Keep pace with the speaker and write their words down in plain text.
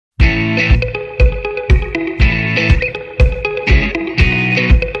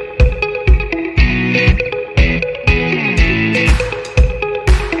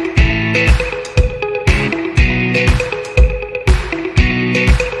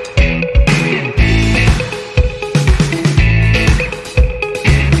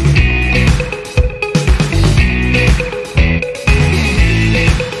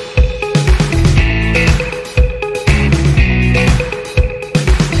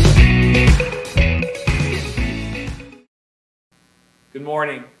Good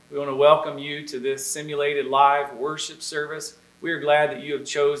morning. We want to welcome you to this simulated live worship service. We are glad that you have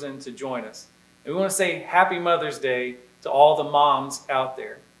chosen to join us. And we want to say Happy Mother's Day to all the moms out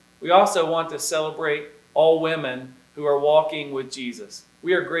there. We also want to celebrate all women who are walking with Jesus.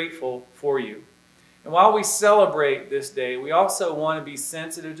 We are grateful for you. And while we celebrate this day, we also want to be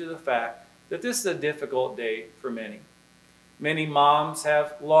sensitive to the fact that this is a difficult day for many. Many moms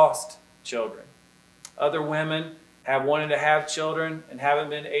have lost children. Other women have wanted to have children and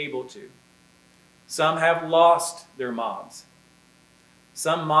haven't been able to. Some have lost their moms.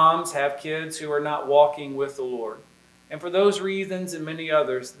 Some moms have kids who are not walking with the Lord. And for those reasons and many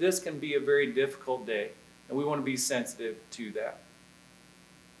others, this can be a very difficult day, and we want to be sensitive to that.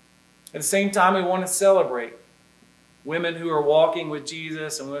 At the same time, we want to celebrate women who are walking with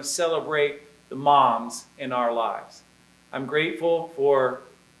Jesus, and we want to celebrate the moms in our lives. I'm grateful for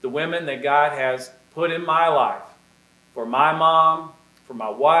the women that God has put in my life. For my mom, for my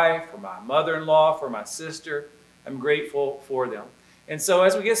wife, for my mother-in-law, for my sister. I'm grateful for them. And so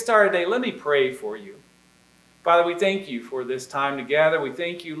as we get started today, let me pray for you. Father, we thank you for this time together. We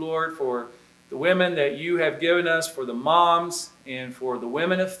thank you, Lord, for the women that you have given us, for the moms and for the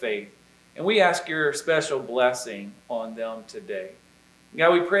women of faith. And we ask your special blessing on them today.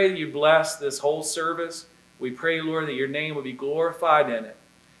 God, we pray that you bless this whole service. We pray, Lord, that your name would be glorified in it.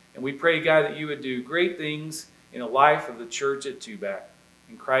 And we pray, God, that you would do great things in the life of the church at Tubac.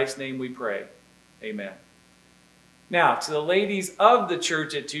 In Christ's name we pray. Amen. Now, to the ladies of the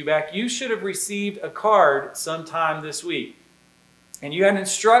church at Tubac, you should have received a card sometime this week. And you had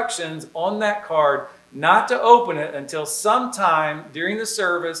instructions on that card not to open it until sometime during the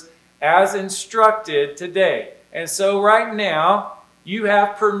service as instructed today. And so right now, you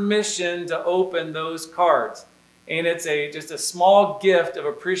have permission to open those cards. And it's just a small gift of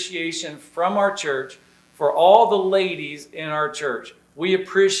appreciation from our church for all the ladies in our church. We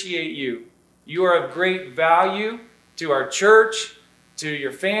appreciate you. You are of great value to our church, to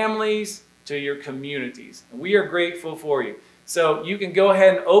your families, to your communities. And we are grateful for you. So you can go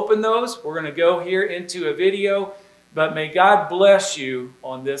ahead and open those. We're going to go here into a video, but may God bless you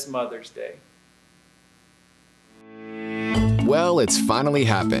on this Mother's Day. Well, it's finally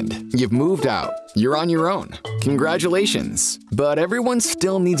happened. You've moved out. You're on your own. Congratulations. But everyone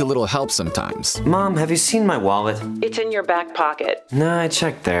still needs a little help sometimes. Mom, have you seen my wallet? It's in your back pocket. Nah, I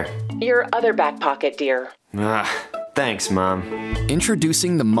checked there. Your other back pocket, dear. Thanks, Mom.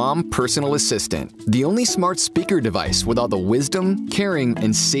 Introducing the Mom Personal Assistant, the only smart speaker device with all the wisdom, caring,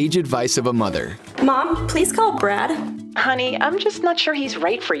 and sage advice of a mother. Mom, please call Brad. Honey, I'm just not sure he's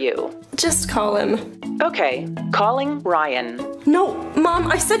right for you. Just call him. Okay, calling Ryan. No,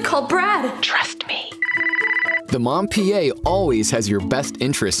 Mom, I said call Brad. Trust me. The Mom PA always has your best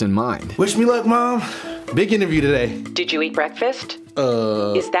interests in mind. Wish me luck, Mom. Big interview today. Did you eat breakfast?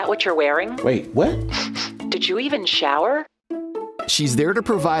 Is that what you're wearing? Wait, what? Did you even shower? She's there to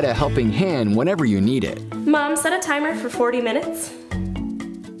provide a helping hand whenever you need it. Mom, set a timer for 40 minutes.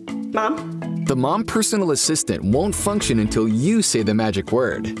 Mom? The Mom Personal Assistant won't function until you say the magic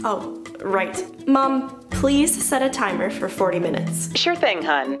word. Oh, right. Mom, please set a timer for 40 minutes. Sure thing,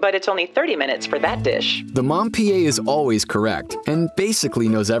 hun, but it's only 30 minutes for that dish. The Mom PA is always correct and basically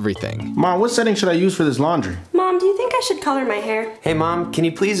knows everything. Mom, what setting should I use for this laundry? Mom, do you think I should color my hair? Hey, Mom, can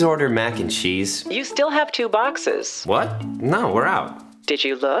you please order mac and cheese? You still have 2 boxes. What? No, we're out. Did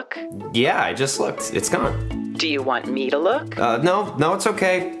you look? Yeah, I just looked. It's gone. Do you want me to look? No, it's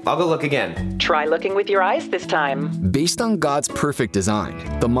okay. I'll go look again. Try looking with your eyes this time. Based on God's perfect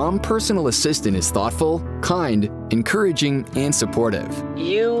design, the Mom Personal Assistant is thoughtful, kind, encouraging, and supportive.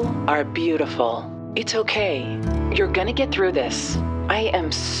 You are beautiful. It's okay. You're gonna get through this. I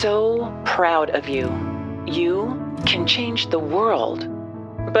am so proud of you. You can change the world.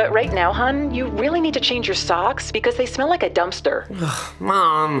 But right now, hun, you really need to change your socks because they smell like a dumpster.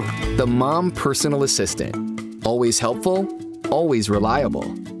 Mom. The Mom Personal Assistant. Always helpful, always reliable,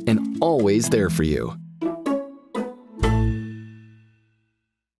 and always there for you.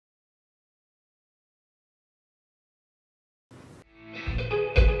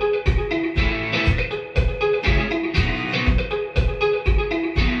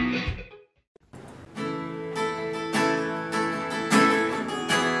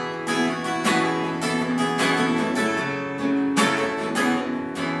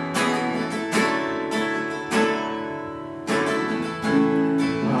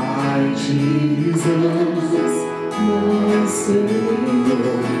 Jesus, my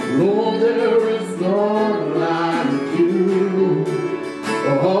Savior, Lord, there is none like you.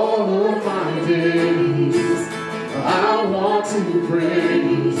 All of my days, I want to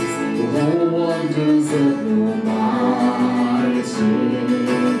praise the wonders of your mighty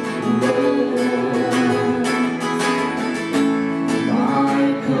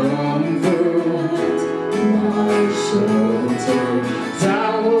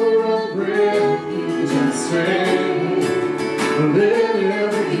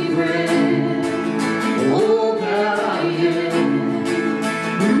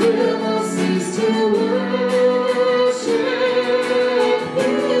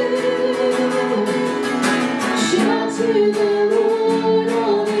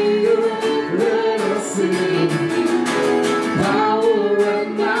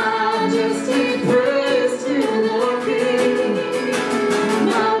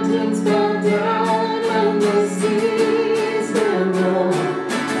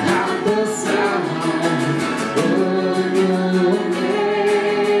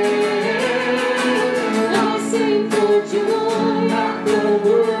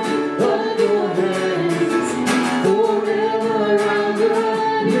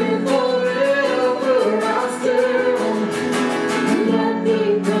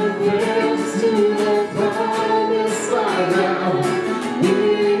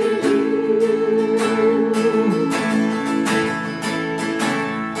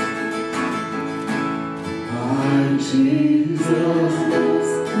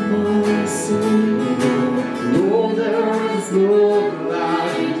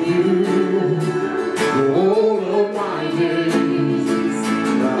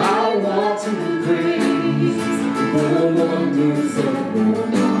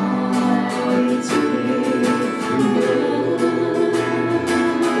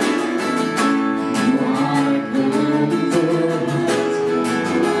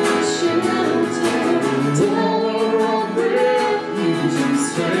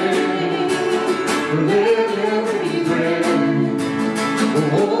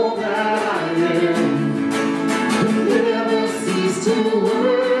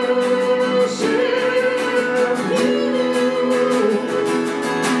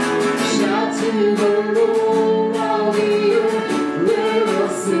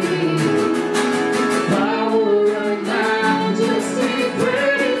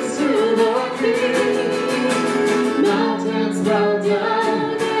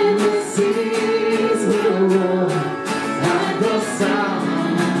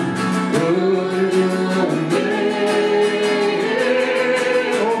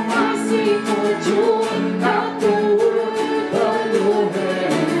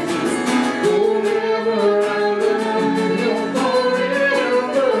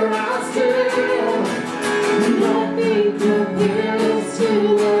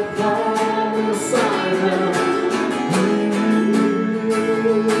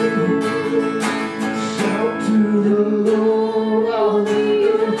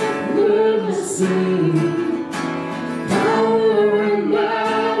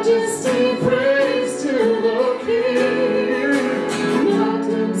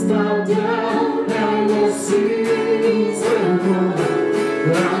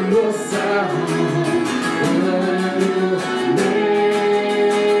and the sound when you nail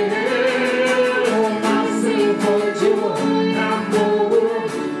myself for joy and more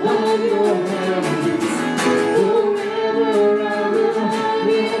on your hands. Forever I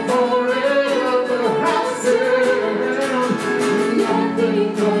will forever I stand. Nothing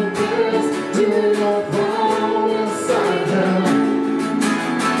compares to your promise I have.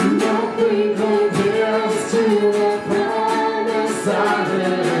 Nothing compares to the promise I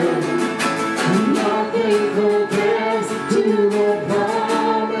have. Nothing compares to the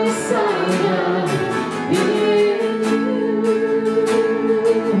promise I have in you.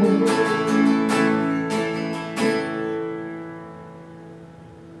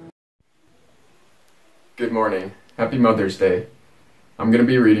 Good morning. Happy Mother's Day. I'm going to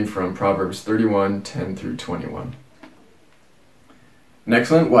be reading from Proverbs 31:10 through 21. An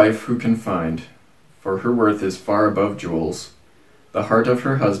excellent wife who can find, for her worth is far above jewels. The heart of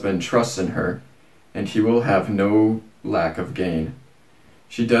her husband trusts in her, and he will have no lack of gain.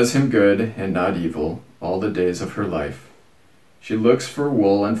 She does him good and not evil all the days of her life. She looks for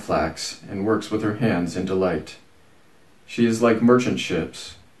wool and flax, and works with her hands in delight. She is like merchant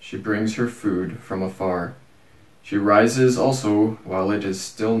ships. She brings her food from afar. She rises also while it is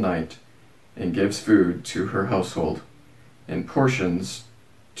still night, and gives food to her household, and portions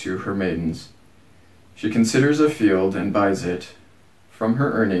to her maidens. She considers a field and buys it. From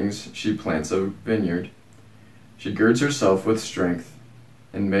her earnings she plants a vineyard. She girds herself with strength,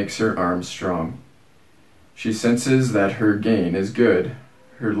 and makes her arms strong. She senses that her gain is good.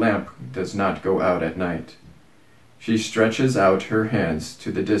 Her lamp does not go out at night. She stretches out her hands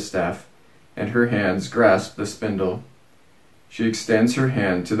to the distaff, and her hands grasp the spindle. She extends her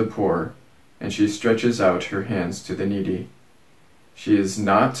hand to the poor, and she stretches out her hands to the needy. She is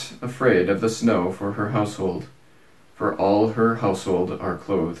not afraid of the snow for her household, for all her household are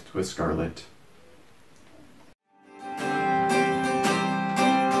clothed with scarlet.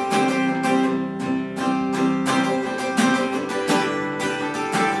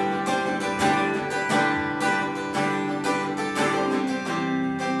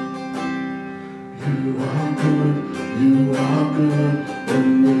 You are good,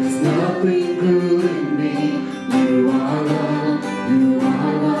 and there's nothing good in me. You are love,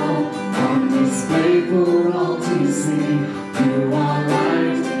 on display for all to see. You are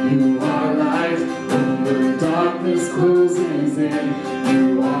light, when the darkness closes in.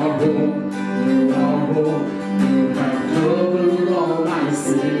 You are hope, you have covered all my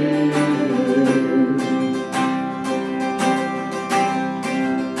sin.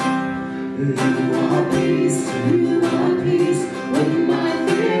 You are peace, when my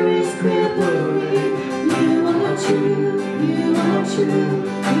fear is crippling. You are true,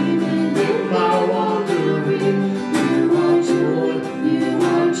 even if I wandering. You are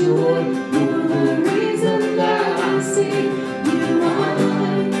joy, you're the reason that I sing. You are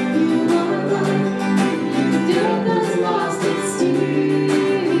light, and death has lost its sting.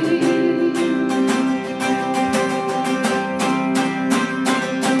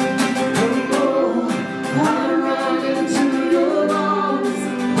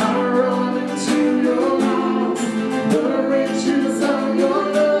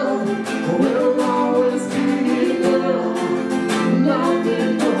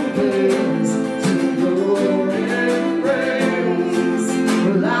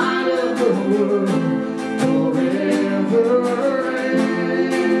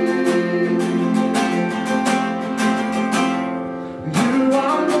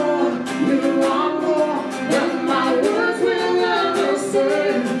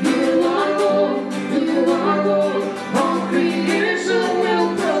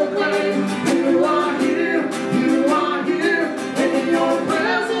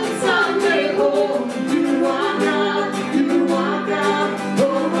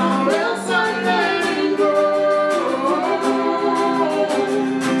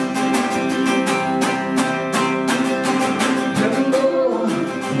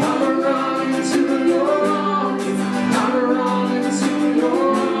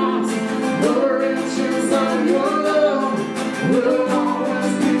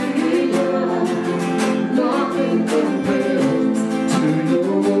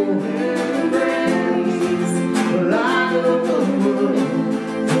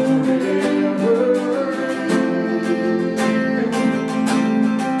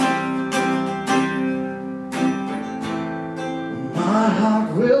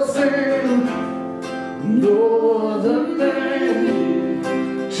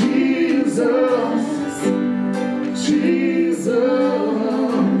 Jesus,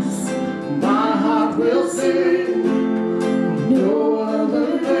 my heart will sing, no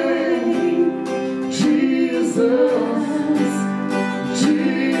other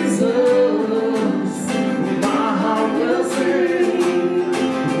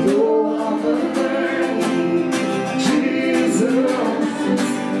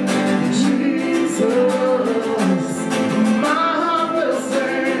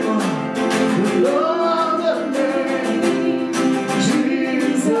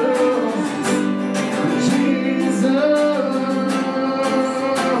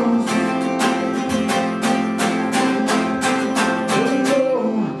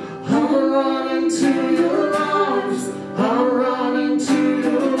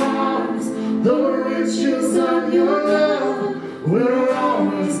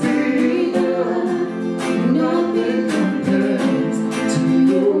always be there. Nothing compares to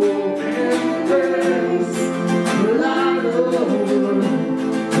your embrace. Light of the world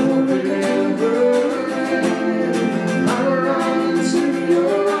forever. I'm running to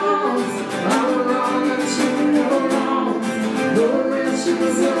your arms. I'm running to your arms. The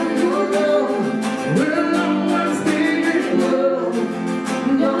riches of your love will always be love.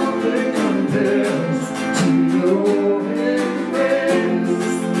 Nothing compares to your embrace.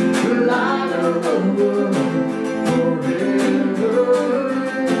 Light of the world forever.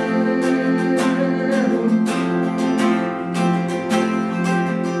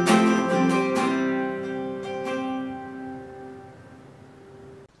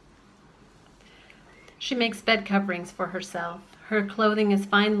 She makes bed coverings for herself. Her clothing is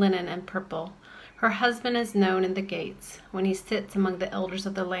fine linen and purple. Her husband is known in the gates when he sits among the elders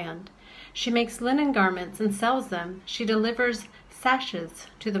of the land. She makes linen garments and sells them. She delivers sashes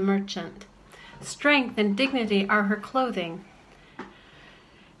to the merchant. Strength and dignity are her clothing,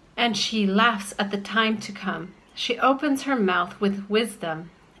 and she laughs at the time to come. She opens her mouth with wisdom,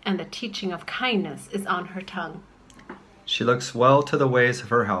 and the teaching of kindness is on her tongue. She looks well to the ways of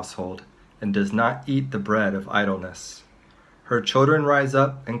her household, and does not eat the bread of idleness. Her children rise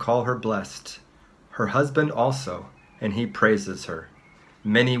up and call her blessed, her husband also, and he praises her.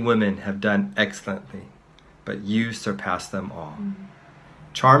 Many women have done excellently, but you surpass them all.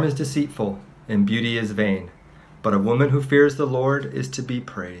 Charm is deceitful, and beauty is vain, but a woman who fears the Lord is to be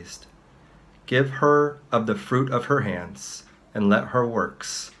praised. Give her of the fruit of her hands, and let her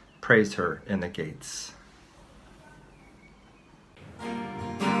works praise her in the gates.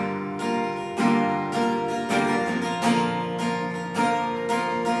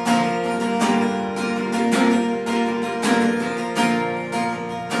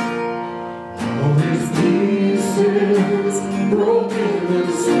 All these pieces broken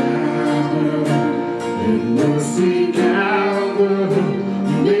and scattered, in mercy gathered,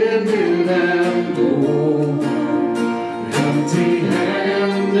 mended and gold.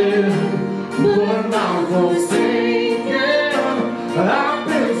 Empty-handed, but not forsaken. I've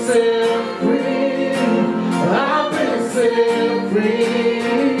been set free. I've been set free.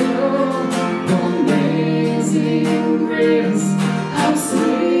 Amazing grace, how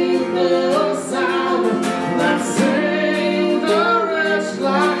sweet the sound that saved a wretch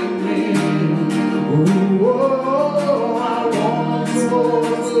like me. Ooh, oh, I once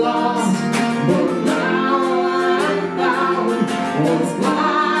was lost, but now I'm found. Was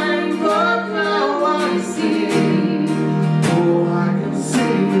blind, but now I see. Oh, I can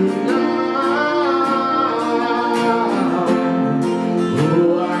see you now.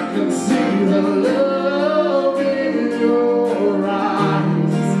 Oh, I can see the love in your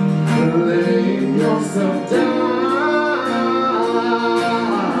eyes. Laying yourself down,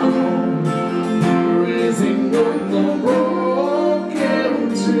 raising up the broken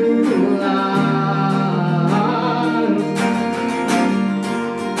to life.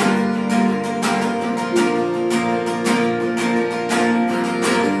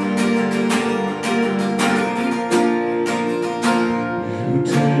 You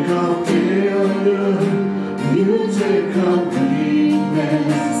take our failure, you take our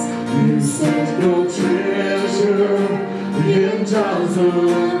weakness, you set your treasure in jars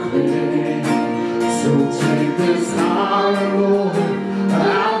of clay. So take this heart, Lord,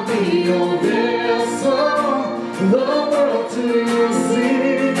 I'll be your vessel, the world to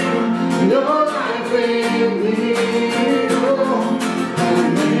see your life in me. Oh,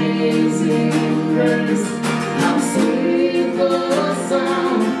 amazing grace, how sweet the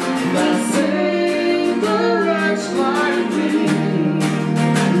sound that saved a wretch like me.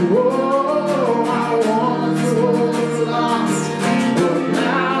 Oh, I once was lost, but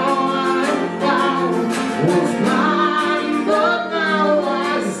now I'm found. Was blind, but now I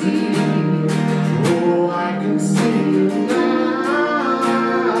see. Oh, I can see you now.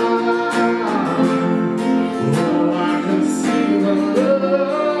 Oh, I can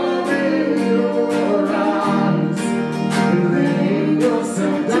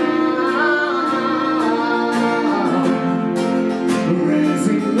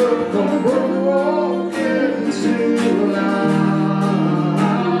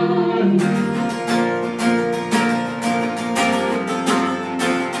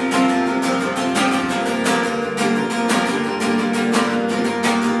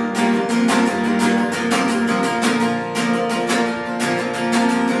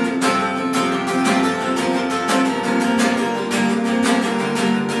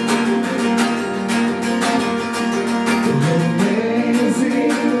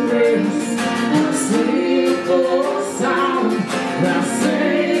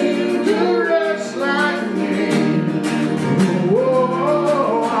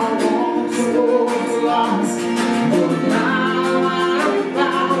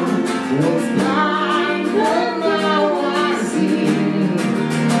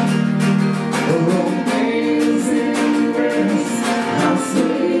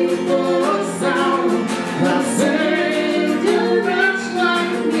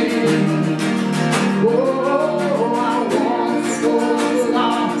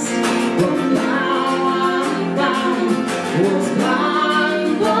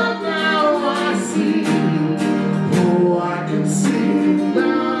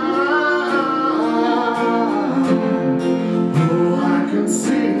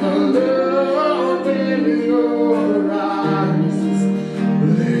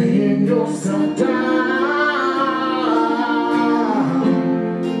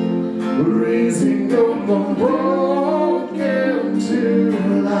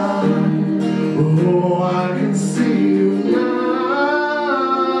Oh, I can see you now.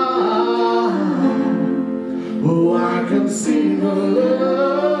 Oh, I can see the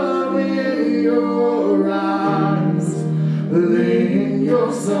love in your eyes, laying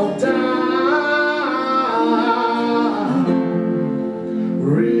yourself down,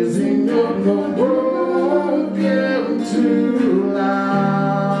 raising up the broken to life.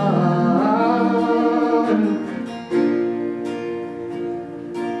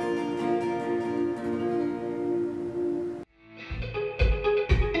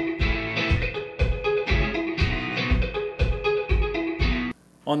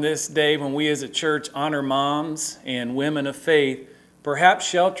 On this day when we as a church honor moms and women of faith, perhaps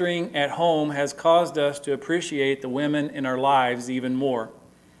sheltering at home has caused us to appreciate the women in our lives even more.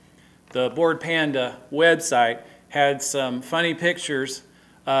 The Bored Panda website had some funny pictures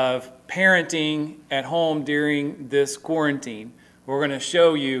of parenting at home during this quarantine. We're going to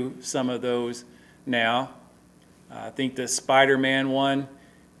show you some of those now. I think the Spider-Man one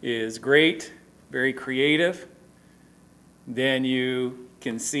is great, very creative. Then you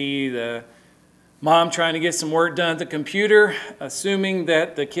can see the mom trying to get some work done at the computer, assuming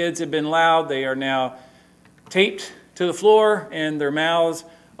that the kids have been loud. They are now taped to the floor and their mouths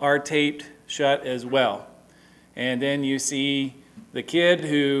are taped shut as well. And then you see the kid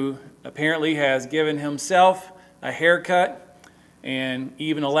who apparently has given himself a haircut and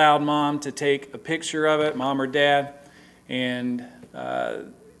even allowed mom to take a picture of it, mom or dad. And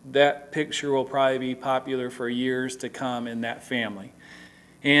that picture will probably be popular for years to come in that family.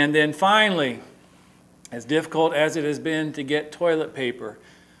 And then finally, as difficult as it has been to get toilet paper,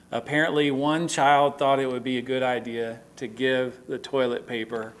 apparently one child thought it would be a good idea to give the toilet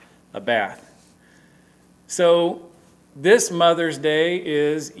paper a bath. So this Mother's Day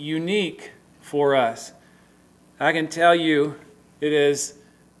is unique for us. I can tell you it has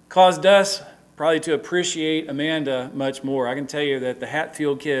caused us probably to appreciate Amanda much more. I can tell you that the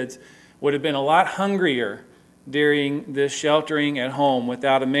Hatfield kids would have been a lot hungrier during this sheltering at home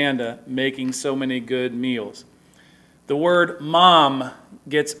without Amanda making so many good meals. The word mom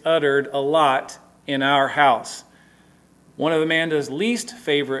gets uttered a lot in our house. One of Amanda's least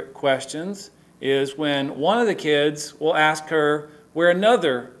favorite questions is when one of the kids will ask her where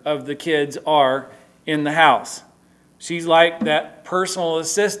another of the kids are in the house. She's like that personal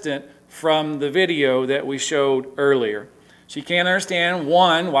assistant from the video that we showed earlier. She can't understand,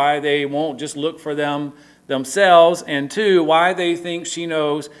 one, why they won't just look for them themselves, and two, why they think she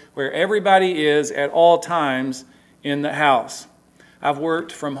knows where everybody is at all times in the house. I've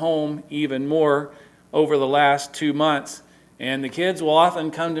worked from home even more over the last 2 months, and the kids will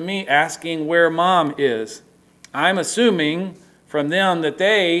often come to me asking where mom is. I'm assuming from them that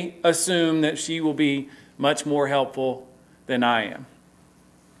they assume that she will be much more helpful than I am.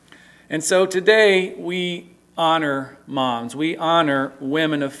 And so today we honor moms. We honor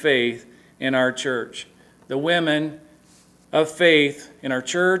women of faith in our church. The women of faith in our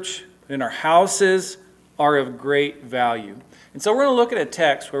church, in our houses, are of great value. And so we're going to look at a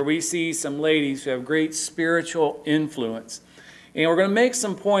text where we see some ladies who have great spiritual influence. And we're going to make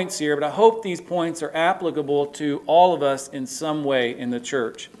some points here, but I hope these points are applicable to all of us in some way in the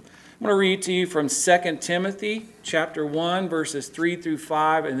church. I'm going to read to you from 2 Timothy chapter 1, verses 3 through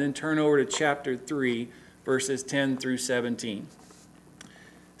 5, and then turn over to chapter 3, verses 10 through 17.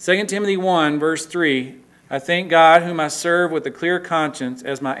 2 Timothy 1, verse 3, I thank God whom I serve with a clear conscience,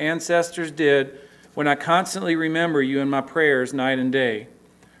 as my ancestors did, when I constantly remember you in my prayers night and day.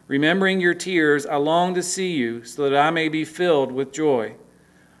 Remembering your tears, I long to see you, so that I may be filled with joy.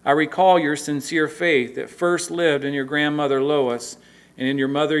 I recall your sincere faith that first lived in your grandmother Lois and in your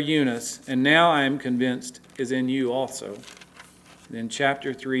mother Eunice, and now I am convinced is in you also. Then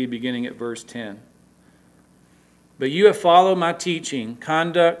chapter 3, beginning at verse 10. But you have followed my teaching,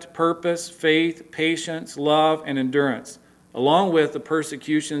 conduct, purpose, faith, patience, love, and endurance, along with the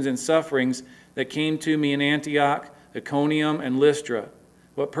persecutions and sufferings that came to me in Antioch, Iconium, and Lystra.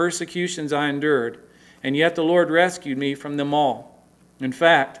 What persecutions I endured, and yet the Lord rescued me from them all. In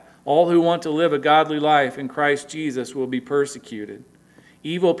fact, all who want to live a godly life in Christ Jesus will be persecuted.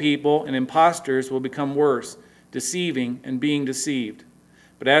 Evil people and impostors will become worse, deceiving and being deceived.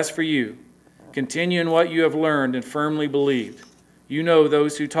 But as for you, continue in what you have learned and firmly believed. You know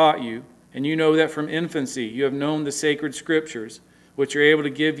those who taught you, and you know that from infancy you have known the sacred scriptures, which are able to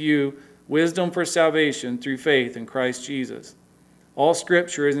give you wisdom for salvation through faith in Christ Jesus. All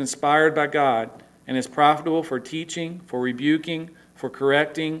scripture is inspired by God and is profitable for teaching, for rebuking, for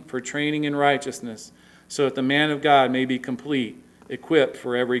correcting, for training in righteousness, so that the man of God may be complete, equipped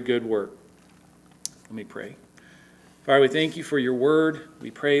for every good work. Let me pray. Father, we thank you for your word. We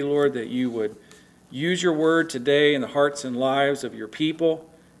pray, Lord, that you would use your word today in the hearts and lives of your people.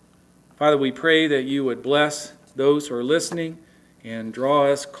 Father, we pray that you would bless those who are listening and draw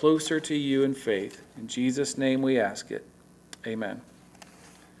us closer to you in faith. In Jesus' name we ask it. Amen.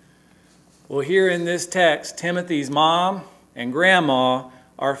 Well, here in this text, Timothy's mom and grandma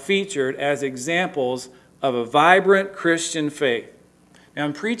are featured as examples of a vibrant Christian faith. Now,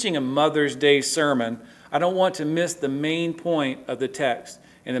 I'm preaching a Mother's Day sermon. I don't want to miss the main point of the text.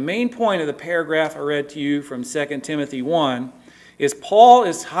 And the main point of the paragraph I read to you from 2 Timothy 1 is Paul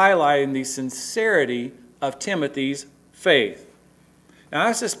is highlighting the sincerity of Timothy's faith. Now,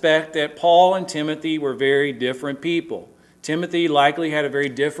 I suspect that Paul and Timothy were very different people. Timothy likely had a very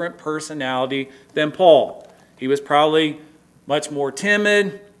different personality than Paul. He was probably much more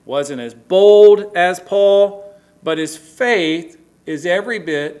timid, wasn't as bold as Paul, but his faith is every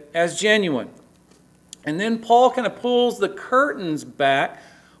bit as genuine. And then Paul kind of pulls the curtains back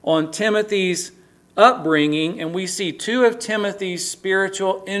on Timothy's upbringing, and we see two of Timothy's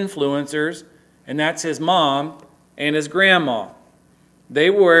spiritual influencers, and that's his mom and his grandma. They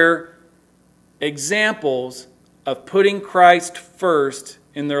were examples of putting Christ first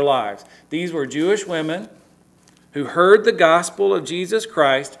in their lives. These were Jewish women who heard the gospel of Jesus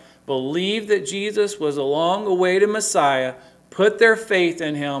Christ, believed that Jesus was a long-awaited Messiah, put their faith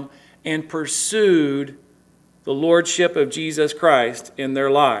in him, and pursued the lordship of Jesus Christ in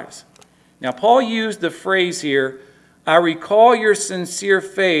their lives. Now, Paul used the phrase here, I recall your sincere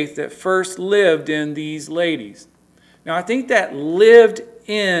faith that first lived in these ladies. Now, I think that lived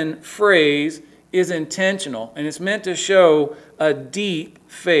in phrase is intentional, and it's meant to show a deep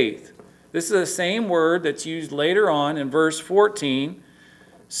faith. This is the same word that's used later on in verse 14,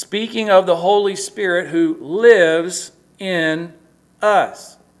 speaking of the Holy Spirit who lives in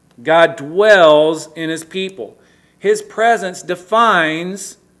us. God dwells in his people. His presence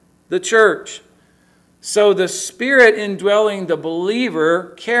defines the church. So the Spirit indwelling the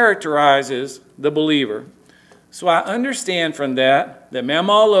believer characterizes the believer. So I understand from that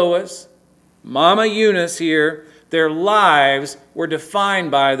Mama Lois, Mama Eunice here, their lives were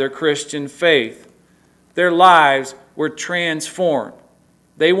defined by their Christian faith. Their lives were transformed.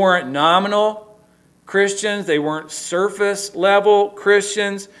 They weren't nominal Christians. They weren't surface level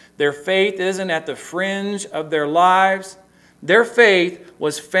Christians. Their faith isn't at the fringe of their lives. Their faith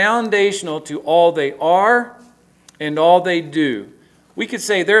was foundational to all they are and all they do. We could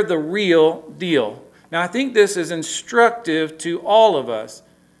say they're the real deal. Now, I think this is instructive to all of us.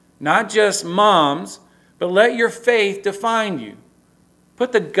 Not just moms, but let your faith define you.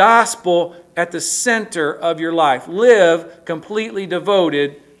 Put the gospel at the center of your life. Live completely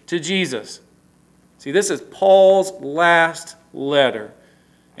devoted to Jesus. See, this is Paul's last letter.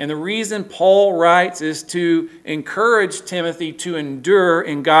 And the reason Paul writes is to encourage Timothy to endure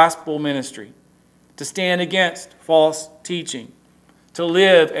in gospel ministry, to stand against false teaching, to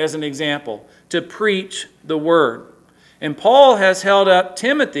live as an example, to preach the word. And Paul has held up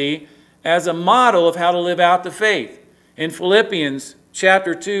Timothy as a model of how to live out the faith. In Philippians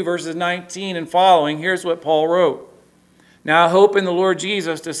chapter 2, verses 19 and following, here's what Paul wrote. Now I hope in the Lord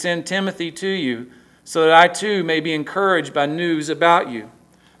Jesus to send Timothy to you, so that I too may be encouraged by news about you.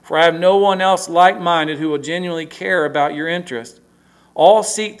 For I have no one else like-minded who will genuinely care about your interest. All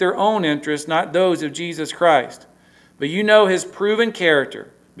seek their own interest, not those of Jesus Christ. But you know his proven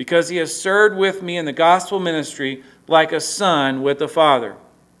character, because he has served with me in the gospel ministry like a son with a father.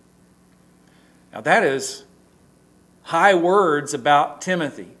 Now that is high words about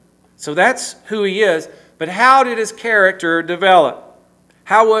Timothy. So that's who he is. But how did his character develop?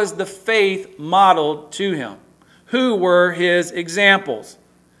 How was the faith modeled to him? Who were his examples?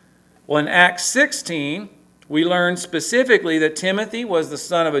 Well, in Acts 16, we learn specifically that Timothy was the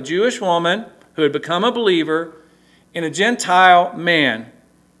son of a Jewish woman who had become a believer and a Gentile man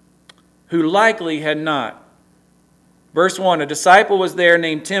who likely had not. Verse 1, a disciple was there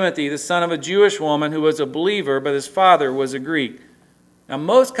named Timothy, the son of a Jewish woman who was a believer, but his father was a Greek. Now,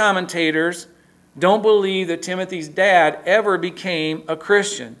 most commentators don't believe that Timothy's dad ever became a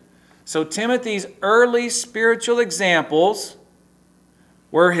Christian. So Timothy's early spiritual examples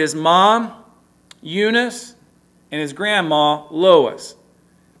were his mom, Eunice, and his grandma, Lois.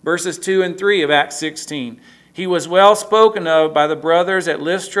 Verses 2 and 3 of Acts 16. He was well spoken of by the brothers at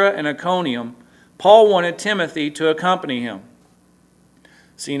Lystra and Iconium. Paul wanted Timothy to accompany him.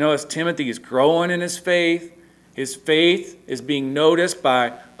 So you notice Timothy is growing in his faith is being noticed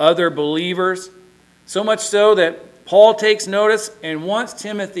by other believers. So much so that Paul takes notice and wants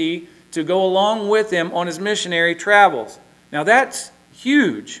Timothy to go along with him on his missionary travels. Now that's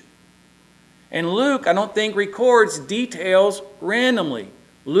huge. And Luke, I don't think, records details randomly.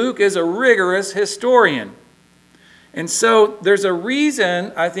 Luke is a rigorous historian. And so there's a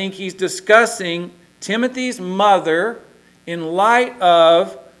reason I think he's discussing Timothy's mother in light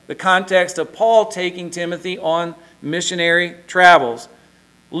of the context of Paul taking Timothy on missionary travels.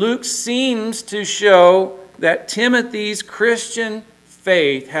 Luke seems to show that Timothy's Christian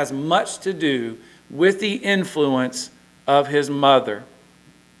faith has much to do with the influence of his mother.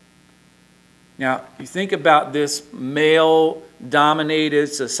 Now, you think about this male-dominated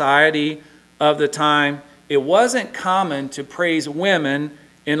society of the time. It wasn't common to praise women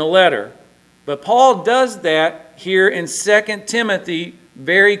in a letter. But Paul does that here in 2 Timothy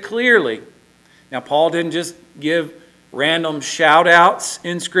very clearly. Now, Paul didn't just give random shout-outs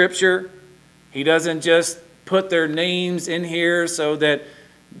in Scripture. He doesn't just put their names in here so that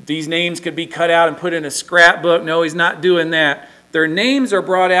these names could be cut out and put in a scrapbook. No, he's not doing that. Their names are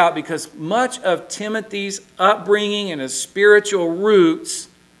brought out because much of Timothy's upbringing and his spiritual roots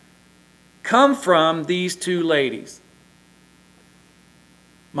come from these two ladies.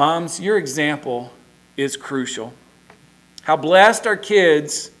 Moms, your example is crucial. How blessed are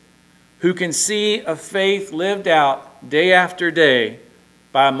kids who can see a faith lived out day after day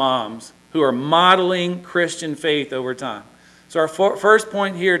by moms who are modeling Christian faith over time. So our first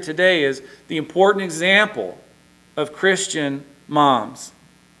point here today is the important example of Christian moms.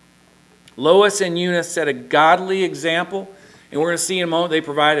 Lois and Eunice set a godly example, and we're going to see in a moment they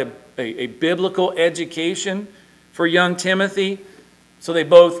provide a biblical education for young Timothy. So they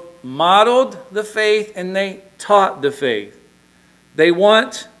both modeled the faith and they taught the faith. They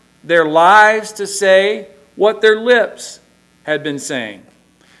want their lives to say what their lips had been saying.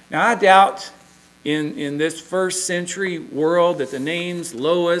 Now, I doubt in this first century world that the names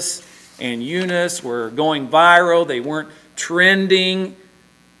Lois and Eunice were going viral. They weren't trending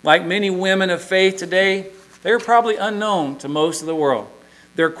like many women of faith today. They were probably unknown to most of the world.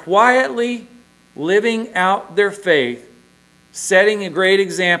 They're quietly living out their faith, setting a great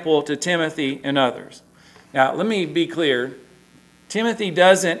example to Timothy and others. Now, let me be clear. Timothy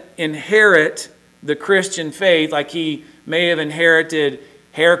doesn't inherit the Christian faith like he may have inherited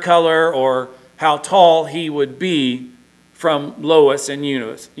hair color or how tall he would be from Lois and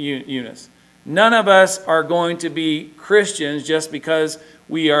Eunice. None of us are going to be Christians just because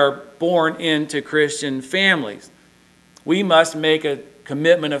we are born into Christian families. We must make a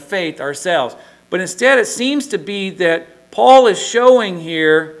commitment of faith ourselves. But instead, it seems to be that Paul is showing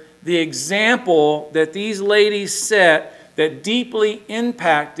here the example that these ladies set that deeply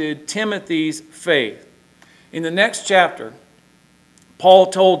impacted Timothy's faith. In the next chapter, Paul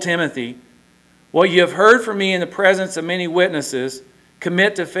told Timothy, "What you have heard from me in the presence of many witnesses,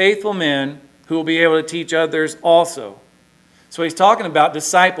 commit to faithful men who will be able to teach others also." So he's talking about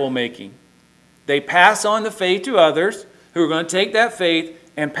disciple making. They pass on the faith to others who are going to take that faith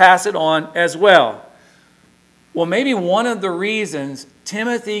and pass it on as well. Well, maybe one of the reasons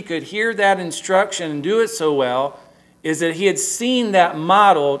Timothy could hear that instruction and do it so well is that he had seen that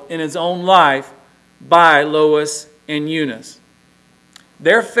modeled in his own life by Lois and Eunice.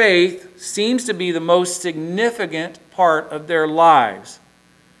 Their faith seems to be the most significant part of their lives.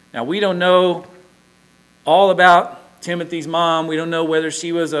 Now, we don't know all about Timothy's mom. We don't know whether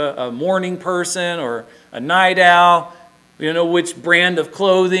she was a morning person or a night owl. We don't know which brand of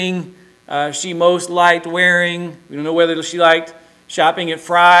clothing she most liked wearing. We don't know whether she liked shopping at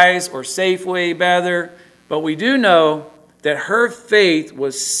Fry's or Safeway better. But we do know that her faith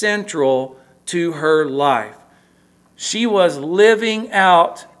was central to her life. She was living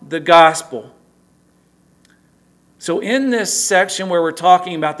out the gospel. So in this section where we're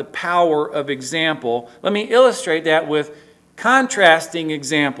talking about the power of example, let me illustrate that with contrasting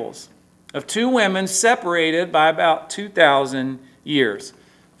examples of two women separated by about 2,000 years.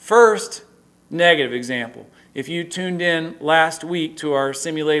 First, negative example. If you tuned in last week to our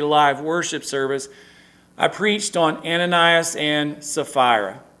Simulated Live worship service, I preached on Ananias and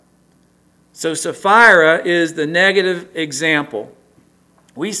Sapphira. So Sapphira is the negative example.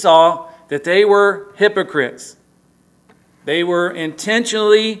 We saw that they were hypocrites. They were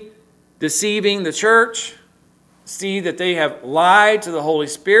intentionally deceiving the church. See that they have lied to the Holy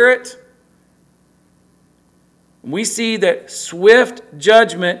Spirit. We see that swift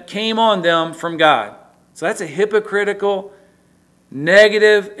judgment came on them from God. So that's a hypocritical,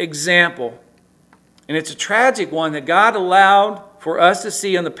 negative example. And it's a tragic one that God allowed for us to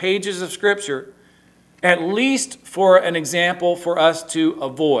see on the pages of Scripture, at least for an example for us to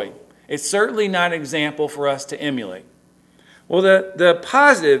avoid. It's certainly not an example for us to emulate. Well, the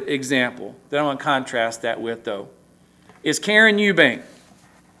positive example that I want to contrast that with, though, is Karen Eubank.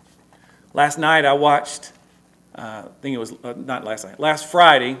 Last night I watched I think it was not last night, last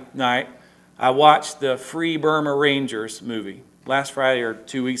Friday night, I watched the Free Burma Rangers movie. Last Friday or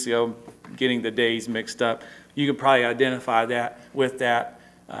 2 weeks ago, getting the days mixed up. You could probably identify that with that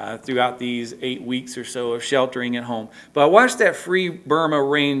throughout these 8 weeks or so of sheltering at home. But I watched that Free Burma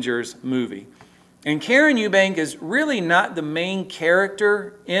Rangers movie. And Karen Eubank is really not the main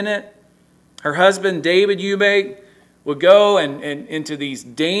character in it. Her husband, David Eubank, would go and into these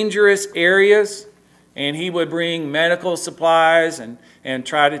dangerous areas, and he would bring medical supplies and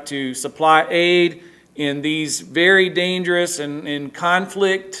try to supply aid in these very dangerous and in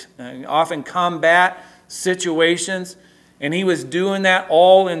conflict, and often combat situations. And he was doing that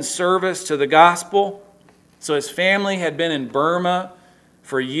all in service to the gospel. So his family had been in Burma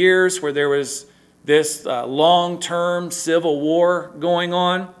for years, where there was this long-term civil war going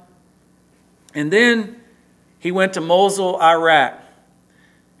on. And then he went to Mosul, Iraq.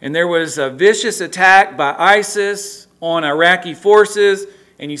 And there was a vicious attack by ISIS on Iraqi forces.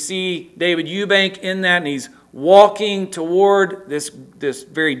 And you see David Eubank in that, and he's walking toward this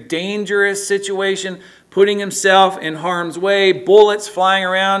very dangerous situation, putting himself in harm's way, bullets flying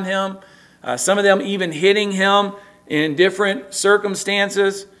around him, some of them even hitting him in different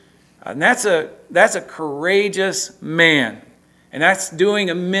circumstances. And that's a courageous man. And that's doing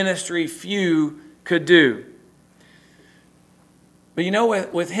a ministry few could do. But you know,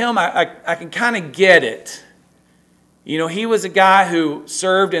 with him, I can kind of get it. You know, he was a guy who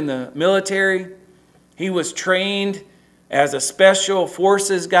served in the military. He was trained as a special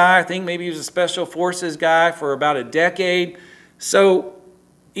forces guy. I think maybe he was a special forces guy for about a decade. So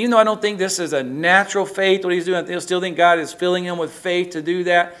even though I don't think this is a natural faith, what he's doing, I still think God is filling him with faith to do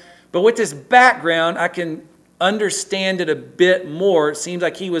that. But with this background, I can understand it a bit more. It seems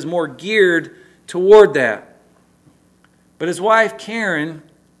like he was more geared toward that. But his wife, Karen,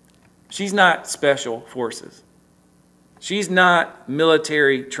 she's not special forces. She's not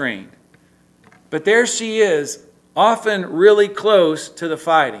military trained. But there she is, often really close to the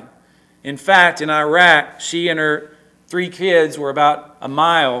fighting. In fact, in Iraq, she and her 3 kids were about a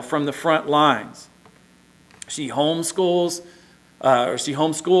mile from the front lines. She homeschooled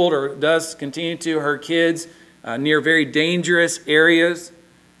or does continue to her kids near very dangerous areas.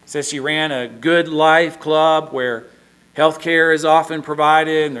 Says she ran a Good Life Club where health care is often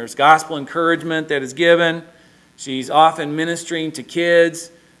provided and there's gospel encouragement that is given. She's often ministering to kids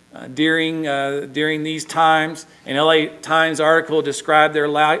during these times. An LA Times article described their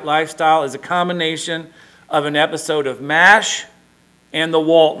lifestyle as a combination of an episode of MASH and the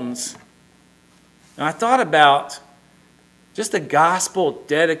Waltons. And I thought about just the gospel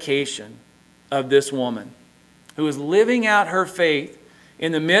dedication of this woman who is living out her faith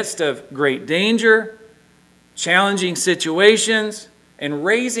in the midst of great danger, challenging situations, and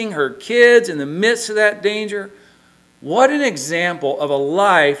raising her kids in the midst of that danger. What an example of a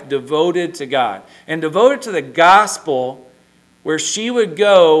life devoted to God and devoted to the gospel, where she would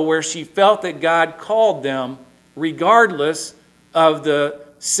go where she felt that God called them, regardless of the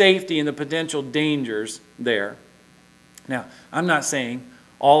safety and the potential dangers there. Now, I'm not saying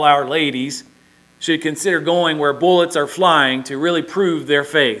all our ladies should consider going where bullets are flying to really prove their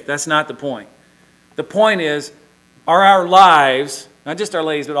faith. That's not the point. The point is, are our lives, not just our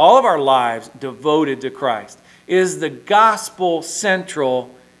ladies, but all of our lives devoted to Christ? Is the gospel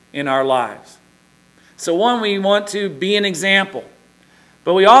central in our lives? So one, we want to be an example.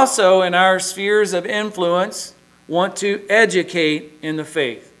 But we also, in our spheres of influence, want to educate in the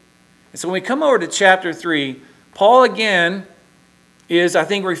faith. And so when we come over to chapter 3, Paul again is, I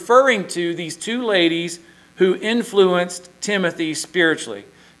think, referring to these 2 ladies who influenced Timothy spiritually.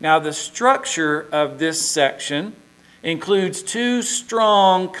 Now, the structure of this section includes 2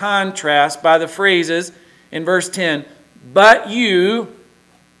 strong contrasts by the phrases in verse 10, but you,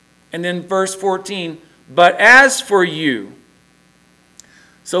 and then verse 14, but as for you.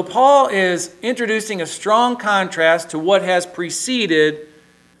 So Paul is introducing a strong contrast to what has preceded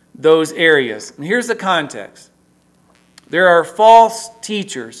those areas. And here's the context. There are false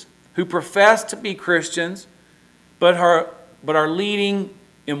teachers who profess to be Christians, but are leading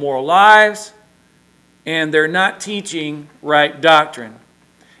immoral lives, and they're not teaching right doctrine.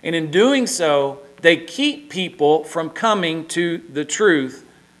 And in doing so, they keep people from coming to the truth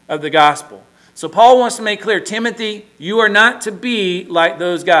of the gospel. So Paul wants to make clear, Timothy, you are not to be like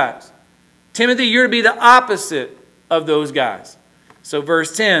those guys. Timothy, you're to be the opposite of those guys. So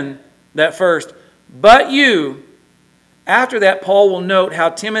verse 10, that first, but you. After that, Paul will note how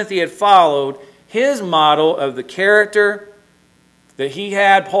Timothy had followed his model of the character that he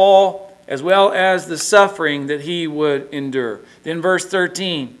had, Paul, as well as the suffering that he would endure. Then verse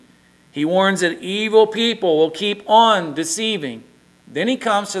 13, He warns that evil people will keep on deceiving. Then he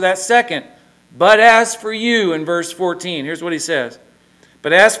comes to that second, but as for you, in verse 14, here's what he says.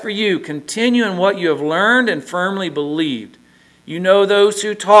 But as for you, continue in what you have learned and firmly believed. You know those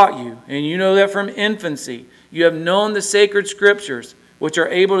who taught you, and you know that from infancy. You have known the sacred scriptures, which are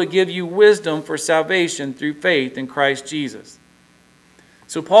able to give you wisdom for salvation through faith in Christ Jesus.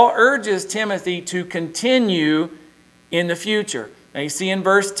 So Paul urges Timothy to continue in the future. Now you see in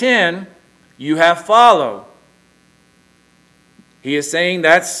verse 10, you have followed. He is saying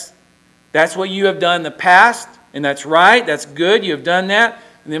that's what you have done in the past, and that's right, that's good, you have done that.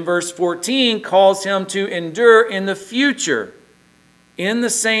 And then verse 14 calls him to endure in the future in the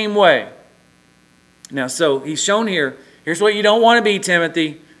same way. Now, so he's shown here, here's what you don't want to be,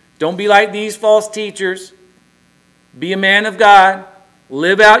 Timothy. Don't be like these false teachers. Be a man of God.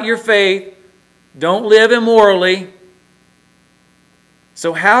 Live out your faith. Don't live immorally.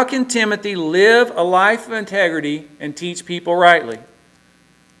 So how can Timothy live a life of integrity and teach people rightly?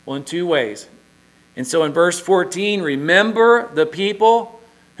 Well, in two ways. And so in verse 14, remember the people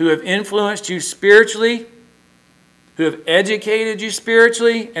who have influenced you spiritually, who have educated you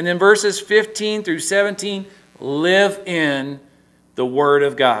spiritually. And then verses 15 through 17, live in the Word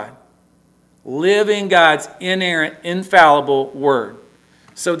of God. Live in God's inerrant, infallible Word.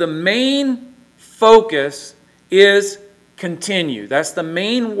 So the main focus is continue. That's the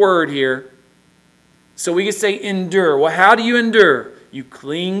main word here. So we could say endure. Well, how do you endure? You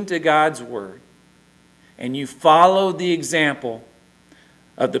cling to God's Word. And you follow the example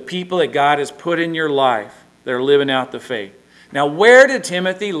of the people that God has put in your life that are living out the faith. Now, where did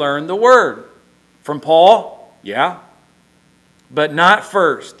Timothy learn the Word? From Paul? Yeah. But not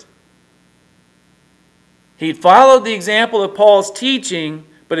first. He followed the example of Paul's teaching,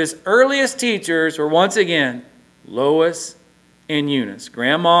 but his earliest teachers were once again Lois and Eunice,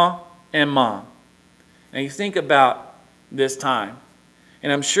 Grandma and Mom. Now you think about this time.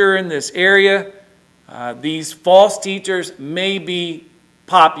 And I'm sure in this area, these false teachers may be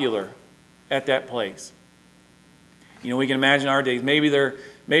popular at that place. You know, we can imagine our days. Maybe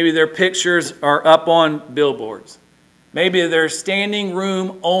their pictures are up on billboards. Maybe they're standing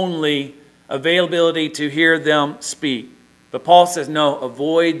room only availability to hear them speak. But Paul says, no,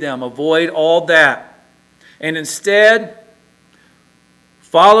 avoid them. Avoid all that. And instead,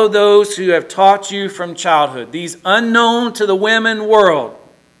 follow those who have taught you from childhood. These unknown to the women world,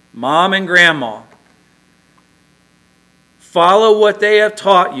 Mom and Grandma. Follow what they have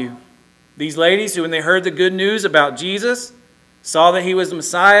taught you. These ladies who, when they heard the good news about Jesus, saw that He was the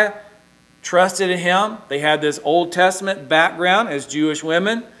Messiah, trusted in Him. They had this Old Testament background as Jewish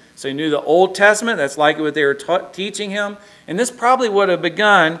women. So they knew the Old Testament. That's likely what they were teaching him. And this probably would have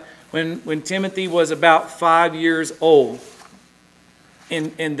begun when Timothy was about 5 years old.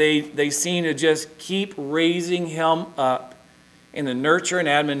 And they seem to just keep raising him up in the nurture and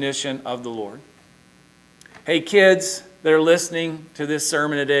admonition of the Lord. Hey, kids that are listening to this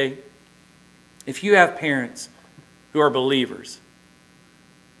sermon today, if you have parents who are believers,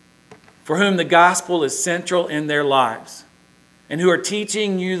 for whom the gospel is central in their lives, and who are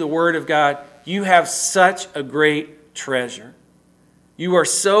teaching you the Word of God, you have such a great treasure. You are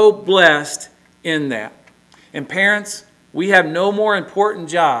so blessed in that. And parents, we have no more important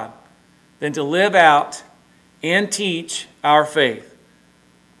job than to live out and teach our faith.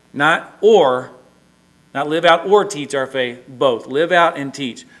 Not live out or teach our faith, both. Live out and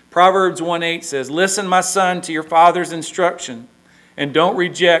teach. Proverbs 1:8 says, "Listen, my son, to your father's instruction, and don't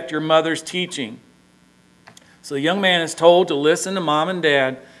reject your mother's teaching." So the young man is told to listen to Mom and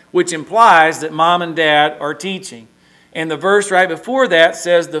Dad, which implies that Mom and Dad are teaching. And the verse right before that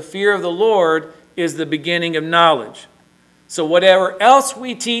says, "The fear of the Lord is the beginning of knowledge." So whatever else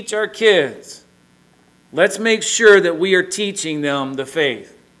we teach our kids, let's make sure that we are teaching them the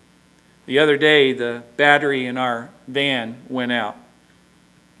faith. The other day, the battery in our van went out.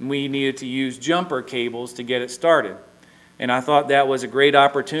 We needed to use jumper cables to get it started. And I thought that was a great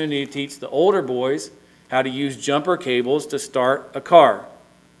opportunity to teach the older boys how to use jumper cables to start a car.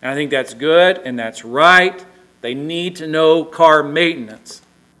 And I think that's good and that's right. They need to know car maintenance.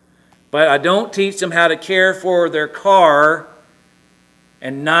 But I don't teach them how to care for their car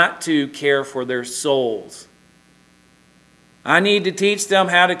and not to care for their souls. I need to teach them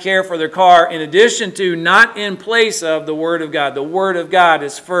how to care for their car in addition to, not in place of, the Word of God. The Word of God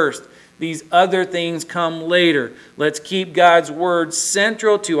is first. These other things come later. Let's keep God's Word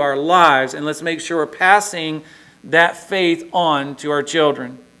central to our lives, and let's make sure we're passing that faith on to our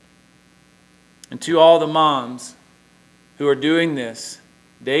children. And to all the moms who are doing this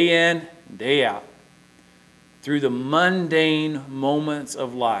day in, day out, through the mundane moments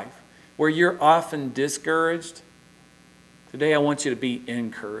of life. where you're often discouraged, today I want you to be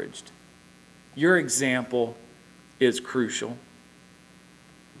encouraged. Your example is crucial.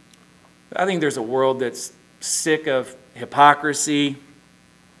 I think there's a world that's sick of hypocrisy,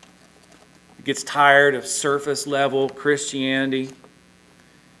 gets tired of surface level Christianity.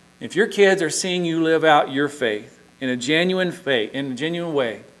 If your kids are seeing you live out your faith in a genuine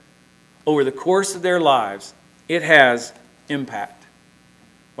way over the course of their lives, it has impact.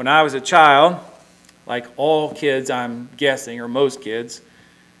 When I was a child, like all kids I'm guessing, or most kids,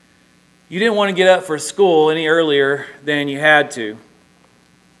 you didn't want to get up for school any earlier than you had to.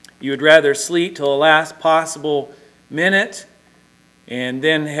 You would rather sleep till the last possible minute and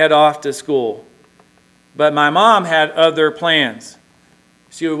then head off to school. But my mom had other plans.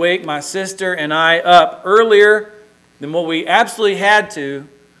 She would wake my sister and I up earlier than what we absolutely had to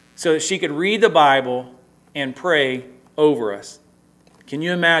so that she could read the Bible and pray over us. Can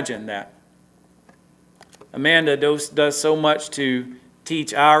you imagine that? Amanda does so much to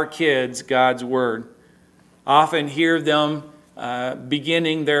teach our kids God's Word. I often hear them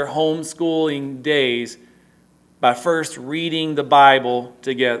beginning their homeschooling days by first reading the Bible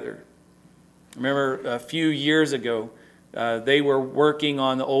together. I remember a few years ago, they were working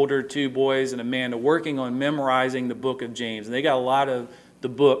on, the older two boys and Amanda, working on memorizing the book of James. And they got a lot of the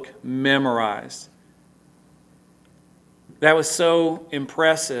book memorized. That was so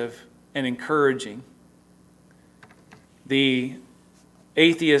impressive and encouraging. The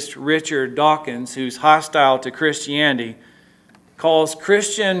atheist Richard Dawkins, who's hostile to Christianity, calls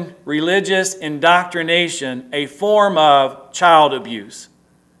Christian religious indoctrination a form of child abuse.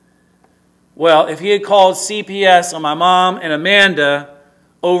 Well, if he had called CPS on my mom and Amanda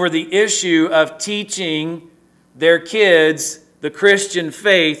over the issue of teaching their kids the Christian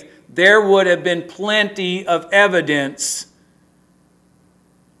faith, there would have been plenty of evidence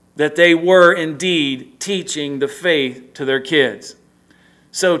that they were indeed teaching the faith to their kids.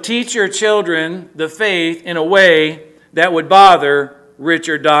 So teach your children the faith in a way that would bother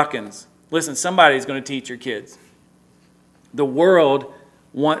Richard Dawkins. Listen, somebody's going to teach your kids. The world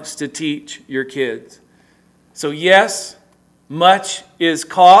wants to teach your kids. So yes, much is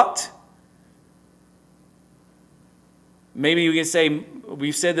caught. Maybe we can say,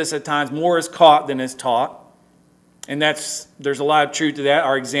 we've said this at times, more is caught than is taught. And there's a lot of truth to that.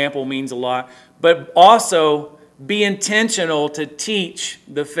 Our example means a lot. But also, be intentional to teach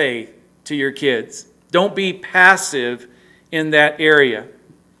the faith to your kids. Don't be passive in that area.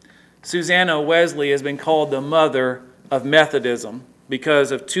 Susanna Wesley has been called the mother of Methodism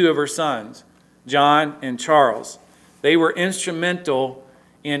because of two of her sons, John and Charles. They were instrumental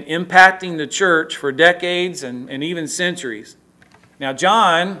in impacting the church for decades and even centuries. Now,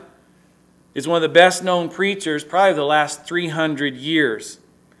 John is one of the best known preachers probably the last 300 years.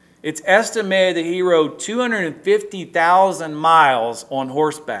 It's estimated that he rode 250,000 miles on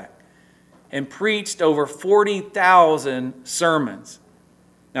horseback and preached over 40,000 sermons.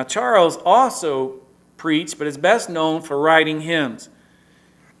 Now, Charles also preached, but is best known for writing hymns.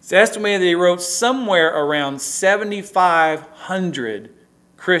 It's estimated that he wrote somewhere around 7,500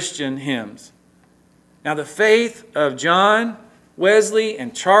 Christian hymns. Now, the faith of John Wesley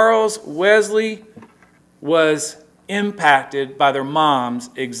and Charles Wesley was impacted by their mom's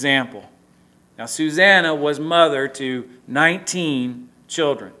example. Now, Susanna was mother to 19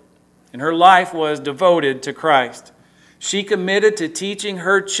 children, and her life was devoted to Christ. She committed to teaching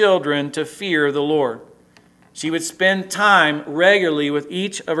her children to fear the Lord. She would spend time regularly with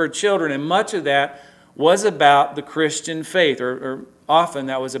each of her children, and much of that was about the Christian faith, or often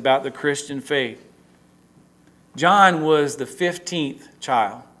that was about the Christian faith. John was the 15th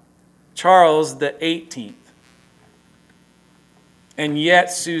child, Charles the 18th. And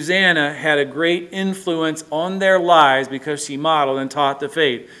yet Susanna had a great influence on their lives because she modeled and taught the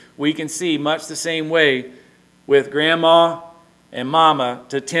faith. We can see much the same way with Grandma and Mama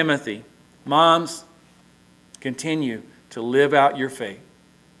to Timothy. Moms, continue to live out your faith.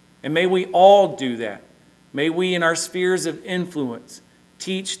 And may we all do that. May we in our spheres of influence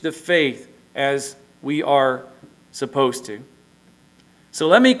teach the faith as we are supposed to. So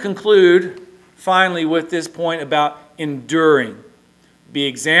let me conclude finally with this point about enduring. Be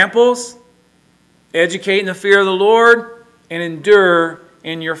examples, educate in the fear of the Lord, and endure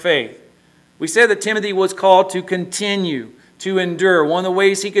in your faith. We said that Timothy was called to continue, to endure. One of the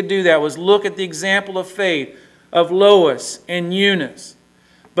ways he could do that was look at the example of faith of Lois and Eunice,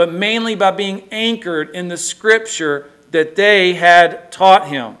 but mainly by being anchored in the Scripture that they had taught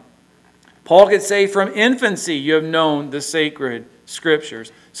him. Paul could say, from infancy you have known the sacred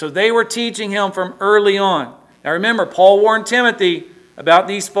Scriptures. So they were teaching him from early on. Now remember, Paul warned Timothy about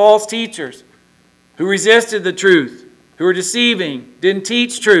these false teachers who resisted the truth, who were deceiving, didn't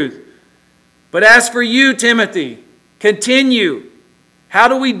teach truth. But as for you, Timothy, continue. How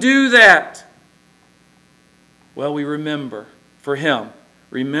do we do that? Well, we remember for him.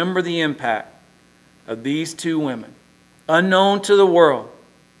 Remember the impact of these two women, unknown to the world,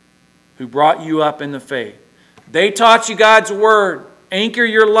 who brought you up in the faith. They taught you God's Word. Anchor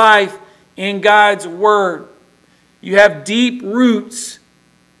your life in God's Word. You have deep roots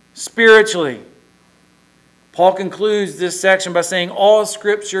spiritually. Paul concludes this section by saying all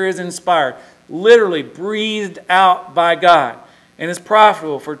Scripture is inspired, literally breathed out by God, and is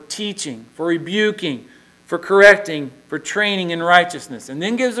profitable for teaching, for rebuking, for correcting, for training in righteousness. And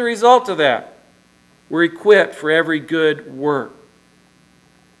then gives the result of that. We're equipped for every good work.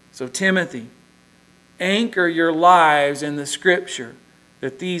 So Timothy, anchor your lives in the Scripture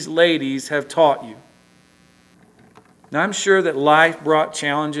that these ladies have taught you. Now I'm sure that life brought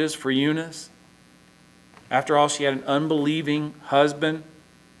challenges for Eunice. After all, she had an unbelieving husband.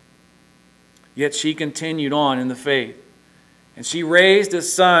 Yet she continued on in the faith. And she raised a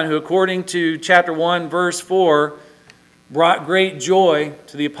son who, according to chapter 1, verse 4, brought great joy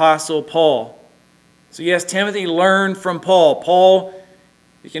to the Apostle Paul. So yes, Timothy learned from Paul. Paul,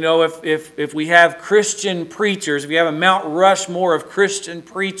 you know, if we have Christian preachers, if we have a Mount Rushmore of Christian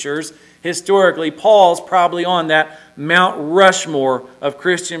preachers, historically, Paul's probably on that Mount Rushmore of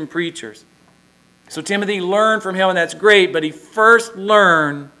Christian preachers. So Timothy learned from him, and that's great, but he first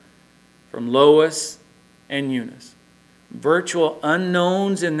learned from Lois and Eunice. Virtual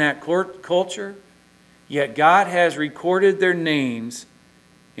unknowns in that culture, yet God has recorded their names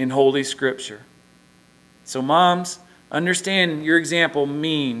in Holy Scripture. So moms, understand your example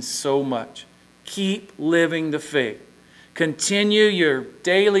means so much. Keep living the faith. Continue your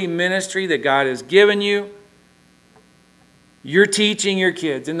daily ministry that God has given you. You're teaching your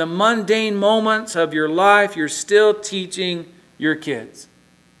kids. In the mundane moments of your life, you're still teaching your kids.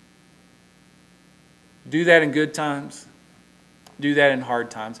 Do that in good times. Do that in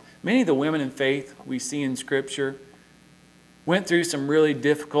hard times. Many of the women in faith we see in Scripture went through some really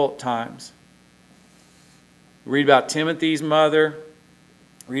difficult times. Read about Timothy's mother.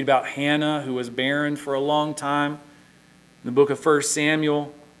 Read about Hannah, who was barren for a long time. In the book of 1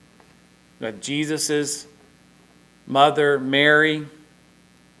 Samuel, about Jesus' mother, Mary.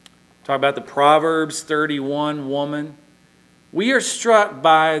 Talk about the Proverbs 31 woman. We are struck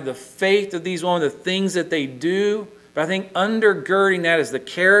by the faith of these women, the things that they do. But I think undergirding that is the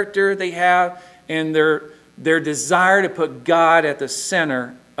character they have and their desire to put God at the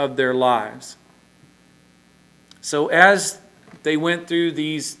center of their lives. So as they went through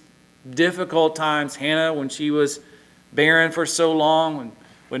these difficult times, Hannah, when she was barren for so long,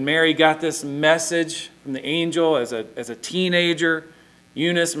 when Mary got this message from the angel as a teenager,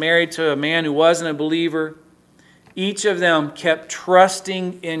 Eunice married to a man who wasn't a believer, each of them kept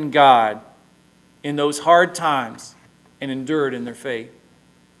trusting in God in those hard times and endured in their faith.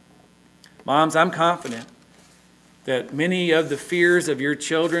 Moms, I'm confident that many of the fears of your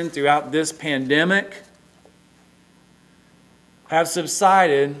children throughout this pandemic have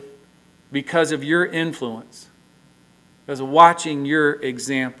subsided because of your influence, because of watching your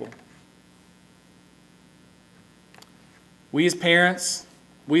example. We as parents,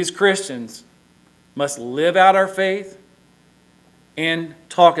 we as Christians, must live out our faith and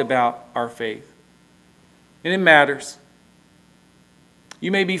talk about our faith. And it matters.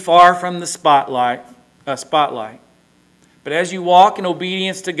 You may be far from the spotlight, but as you walk in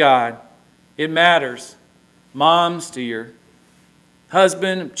obedience to God, it matters. Moms, to your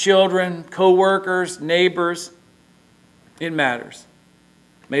husband, children, co-workers, neighbors, it matters.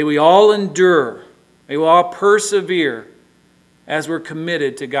 May we all endure. May we all persevere as we're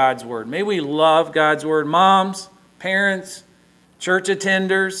committed to God's Word. May we love God's Word. Moms, parents, church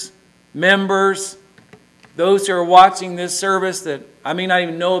attenders, members, those who are watching this service that I may not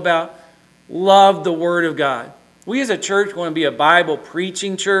even know about, love the Word of God. We as a church want to be a Bible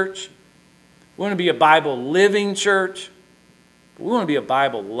preaching church. We want to be a Bible living church. But we want to be a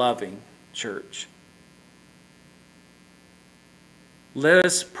Bible loving church. Let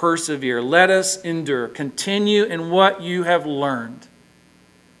us persevere. Let us endure. Continue in what you have learned.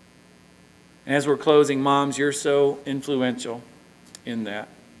 And as we're closing, moms, you're so influential in that.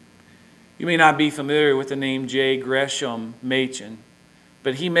 You may not be familiar with the name J. Gresham Machen,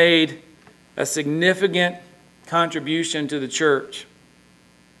 but he made a significant contribution to the church.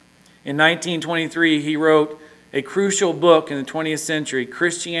 In 1923, he wrote a crucial book in the 20th century,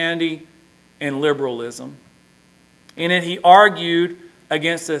 Christianity and Liberalism. In it, he argued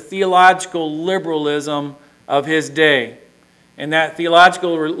against the theological liberalism of his day. And that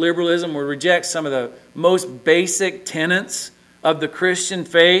theological liberalism would reject some of the most basic tenets of the Christian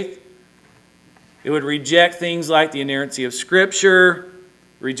faith. It would reject things like the inerrancy of Scripture,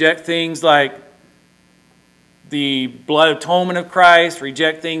 reject things like the blood atonement of Christ,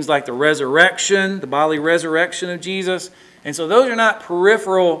 reject things like the resurrection, the bodily resurrection of Jesus. And so those are not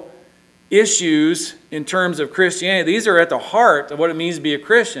peripheral issues in terms of Christianity. These are at the heart of what it means to be a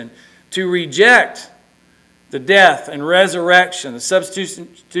Christian. To reject the death and resurrection, the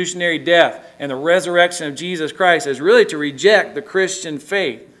substitutionary death and the resurrection of Jesus Christ is really to reject the Christian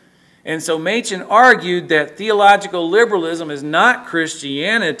faith. And so Machen argued that theological liberalism is not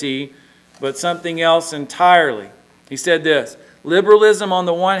Christianity, but something else entirely. He said this: liberalism on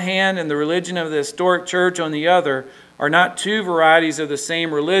the one hand and the religion of the historic church on the other are not two varieties of the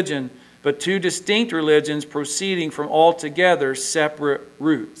same religion, but two distinct religions proceeding from altogether separate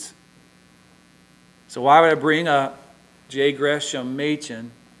roots. So why would I bring up J. Gresham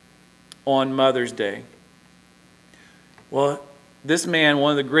Machen on Mother's Day? Well, this man,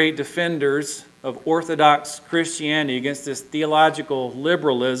 one of the great defenders of Orthodox Christianity against this theological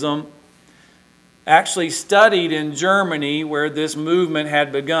liberalism, actually studied in Germany where this movement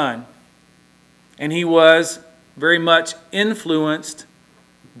had begun. And he was very much influenced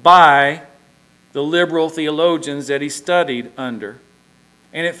by the liberal theologians that he studied under.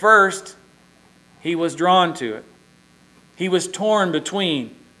 And at first, he was drawn to it. He was torn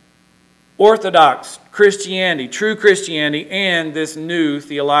between Orthodox Christianity, true Christianity, and this new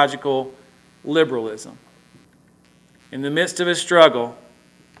theological liberalism. In the midst of his struggle,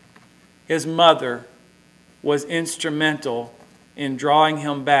 his mother was instrumental in drawing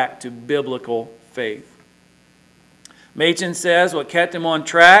him back to biblical faith. Machen says what kept him on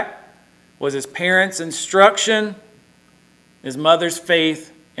track was his parents' instruction, his mother's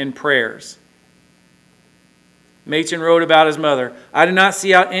faith, and prayers. Machen wrote about his mother, "I do not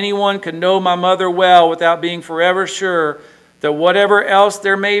see how anyone could know my mother well without being forever sure that whatever else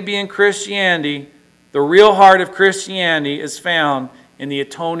there may be in Christianity, the real heart of Christianity is found in the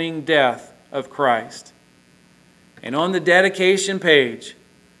atoning death of Christ." And on the dedication page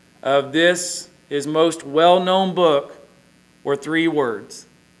of this, his most well-known book, were 3 words: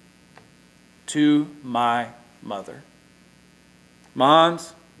 "To my mother."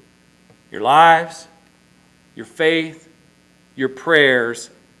 Moms, your lives, your faith, your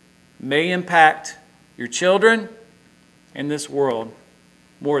prayers may impact your children and this world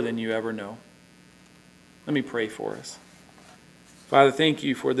more than you ever know. Let me pray for us. Father, thank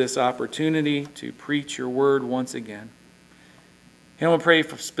you for this opportunity to preach your word once again. And I want to pray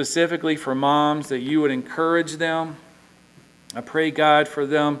specifically for moms that you would encourage them. I pray, God, for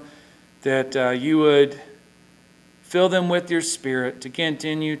them that you would fill them with your Spirit to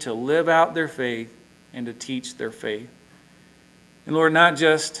continue to live out their faith and to teach their faith. And Lord, not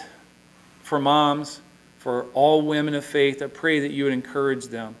just for moms, for all women of faith, I pray that you would encourage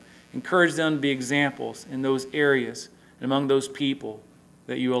them. Encourage them to be examples in those areas and among those people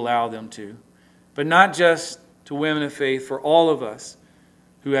that you allow them to. But not just to women of faith, for all of us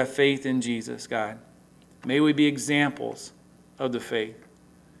who have faith in Jesus, God. May we be examples of the faith.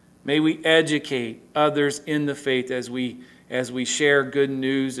 May we educate others in the faith as we share good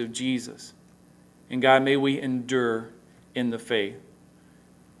news of Jesus. And God, may we endure in the faith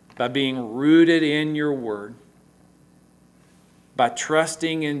by being rooted in your word, by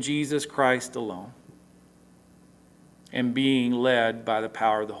trusting in Jesus Christ alone, and being led by the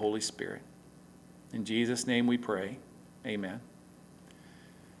power of the Holy Spirit. In Jesus' name we pray. Amen.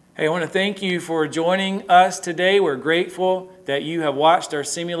 Hey, I want to thank you for joining us today. We're grateful that you have watched our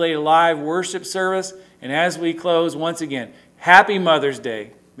simulated live worship service. And as we close, once again, happy Mother's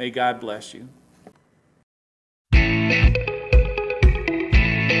Day. May God bless you.